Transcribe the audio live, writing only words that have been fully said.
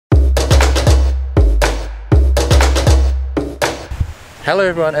Hello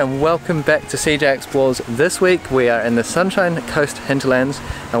everyone and welcome back to CJ Explores. This week we are in the Sunshine Coast Hinterlands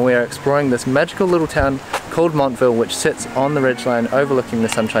and we are exploring this magical little town called Montville, which sits on the ridgeline overlooking the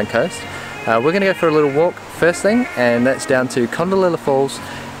Sunshine Coast. We're going to go for a little walk first thing, and that's down to Kondalilla Falls,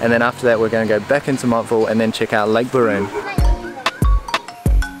 and then after that we're going to go back into Montville and then check out Lake Baroon.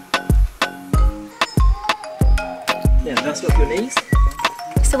 Yeah, that's up your knees.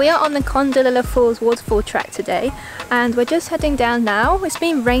 So we are on the Kondalilla Falls waterfall track today and we're just heading down now. It's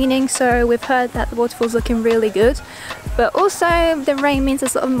been raining, so we've heard that the waterfall's looking really good, but also the rain means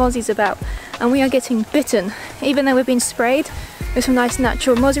there's a lot of mozzies about and we are getting bitten. Even though we've been sprayed with some nice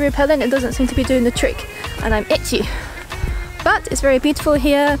natural mozzie repellent, it doesn't seem to be doing the trick and I'm itchy. But it's very beautiful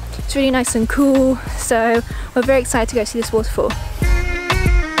here, it's really nice and cool, so we're very excited to go see this waterfall.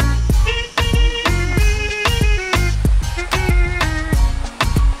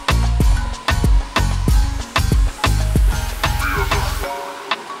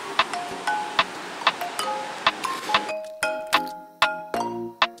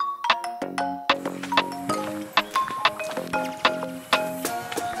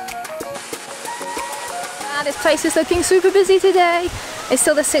 This place is looking super busy today. It's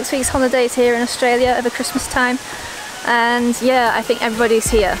still the 6 weeks holidays here in Australia over Christmas time, and yeah, I think everybody's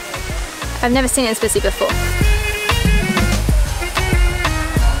here. I've never seen it as busy before.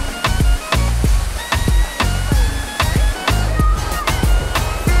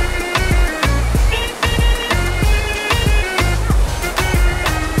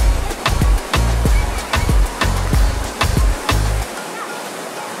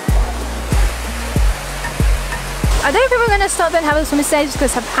 I don't think we're going to stop and have some mistakes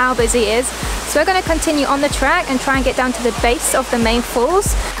because of how busy it is. So we're going to continue on the track and try and get down to the base of the main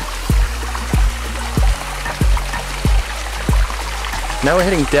falls. Now we're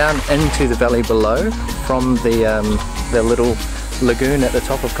heading down into the valley below from the little lagoon at the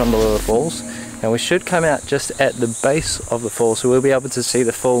top of Kondalilla Falls, and we should come out just at the base of the fall, so we'll be able to see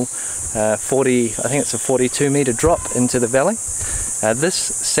the full 42 metre drop into the valley. This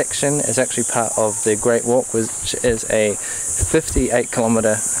section is actually part of the Great Walk, which is a 58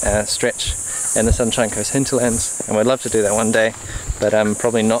 kilometre stretch in the Sunshine Coast Hinterlands, and we'd love to do that one day, but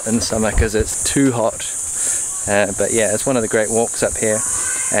probably not in summer because it's too hot. But yeah, it's one of the great walks up here,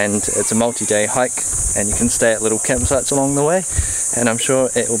 and it's a multi-day hike, and you can stay at little campsites along the way, and I'm sure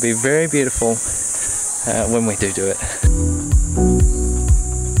it will be very beautiful when we do it.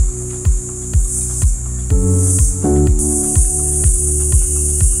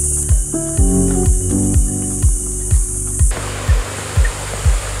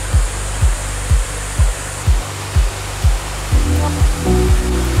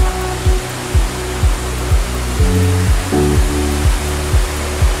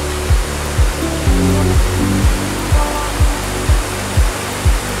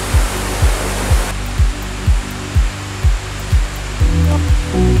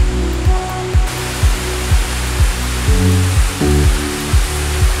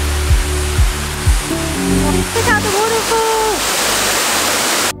 Check out the waterfall!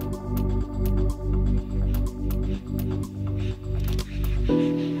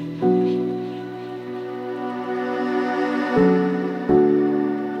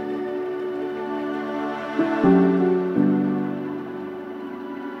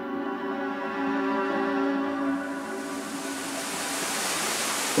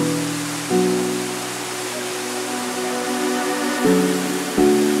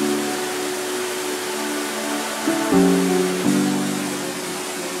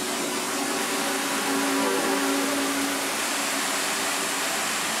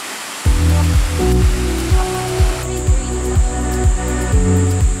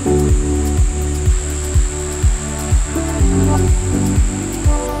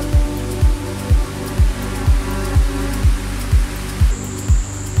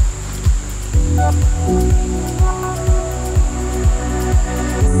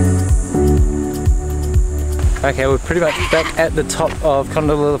 Okay, we're pretty much back at the top of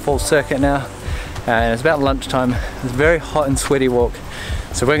Kondalilla Falls circuit now, and it's about lunchtime. It's a very hot and sweaty walk,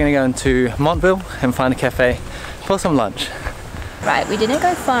 so we're going to go into Montville and find a cafe for some lunch. Right, we didn't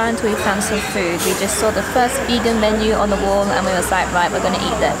go far until we found some food. We just saw the first vegan menu on the wall and we was like, right, we're going to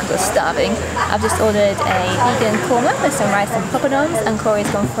eat that because we're starving. I've just ordered a vegan korma with some rice and poppadoms, and Corey's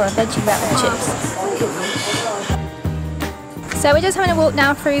gone for a veggie wrap with chips. So we're just having a walk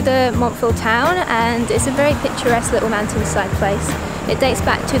now through the Montville town, and it's a very picturesque little mountainside place. It dates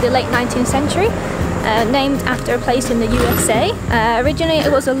back to the late 19th century, named after a place in the USA. Originally it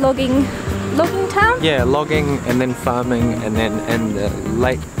was a logging town? Yeah, logging and then farming, and then in the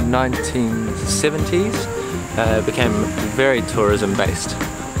late 1970s became very tourism based.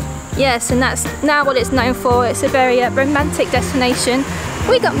 Yes, and that's now what it's known for. It's a very romantic destination.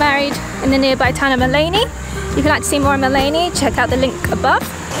 We got married in the nearby town of Mullaney. If you'd like to see more of Mullaney, check out the link above.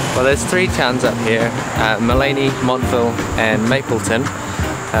 Well, there's 3 towns up here, Mullaney, Montville and Mapleton.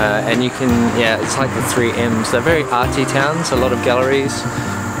 And you can, yeah, it's like the 3 M's. They're very arty towns, a lot of galleries,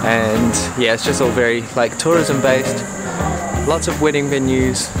 and yeah, it's just all very like tourism based. Lots of wedding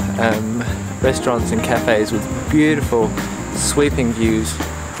venues, restaurants and cafes with beautiful sweeping views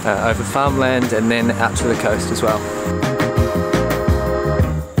over farmland and then out to the coast as well.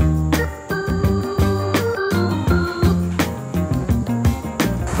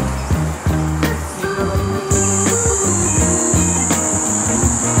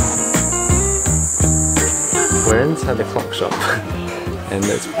 We're inside the clock shop and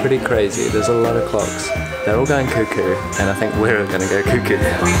it's pretty crazy. There's a lot of clocks. They're all going cuckoo and I think we're going to go cuckoo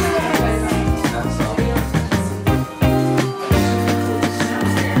now.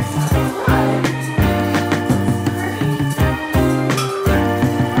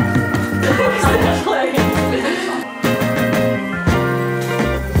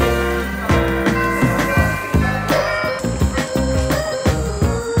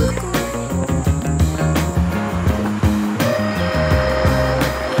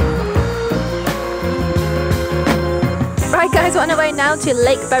 Guys, we're on our way now to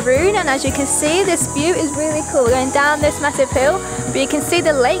Lake Baroon, and as you can see, this view is really cool. We're going down this massive hill, but you can see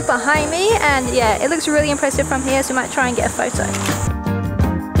the lake behind me, and yeah, it looks really impressive from here, so we might try and get a photo.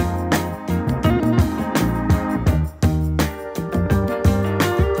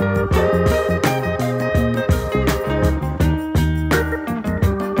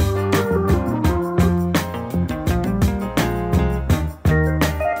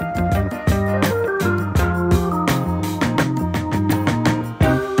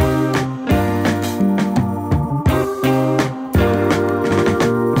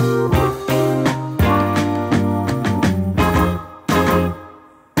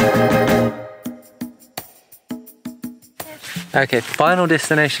 Okay, final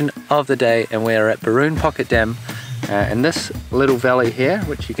destination of the day, and we are at Baroon Pocket Dam. And this little valley here,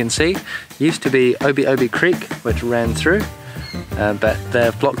 which you can see, used to be Obi Obi Creek, which ran through, but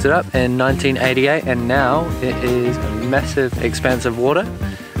they've blocked it up in 1988, and now it is a massive expanse of water,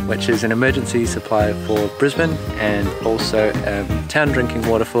 which is an emergency supply for Brisbane and also town drinking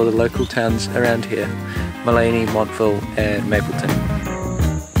water for the local towns around here, Mullaney, Montville and Mapleton.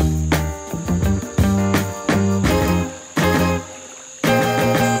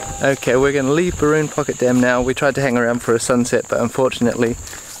 Okay, we're going to leave Baroon Pocket Dam now. We tried to hang around for a sunset, but unfortunately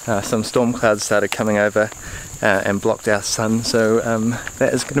some storm clouds started coming over and blocked our sun, so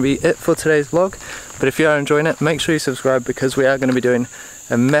that is going to be it for today's vlog. But if you are enjoying it, make sure you subscribe, because we are going to be doing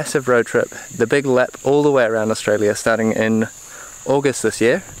a massive road trip, the big lap all the way around Australia, starting in August this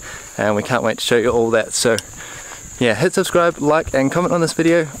year, and we can't wait to show you all that. So yeah, hit subscribe, like and comment on this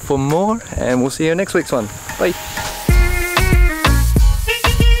video for more, and we'll see you in next week's one. Bye!